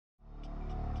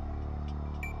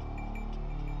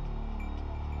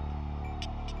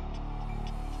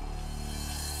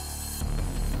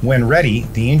When ready,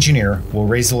 the engineer will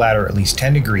raise the ladder at least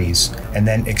 10 degrees and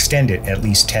then extend it at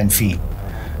least 10 feet.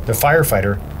 The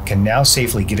firefighter can now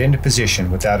safely get into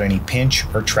position without any pinch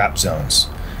or trap zones.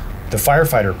 The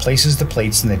firefighter places the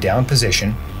plates in the down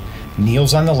position,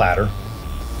 kneels on the ladder,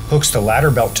 hooks the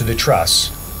ladder belt to the truss,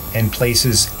 and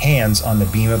places hands on the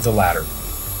beam of the ladder.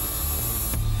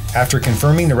 After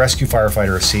confirming the rescue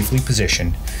firefighter is safely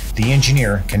positioned, the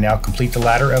engineer can now complete the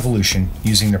ladder evolution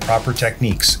using the proper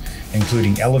techniques,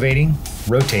 including elevating,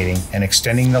 rotating, and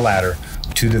extending the ladder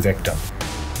to the victim.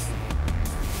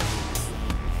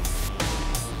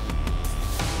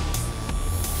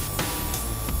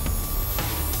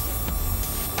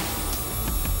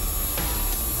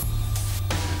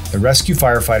 The rescue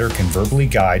firefighter can verbally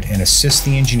guide and assist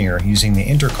the engineer using the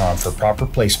intercom for proper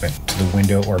placement to the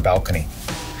window or balcony.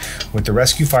 With the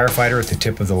rescue firefighter at the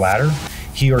tip of the ladder,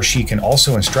 he or she can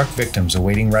also instruct victims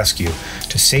awaiting rescue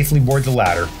to safely board the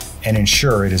ladder and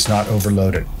ensure it is not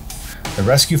overloaded. The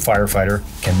rescue firefighter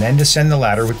can then descend the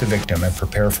ladder with the victim and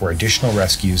prepare for additional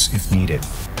rescues if needed.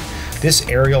 This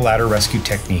aerial ladder rescue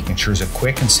technique ensures a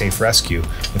quick and safe rescue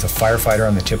with a firefighter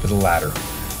on the tip of the ladder.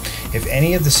 If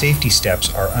any of the safety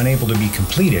steps are unable to be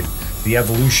completed, the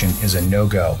evolution is a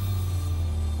no-go.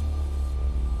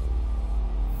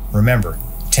 Remember,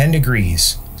 10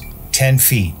 degrees, 10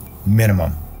 feet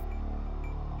minimum.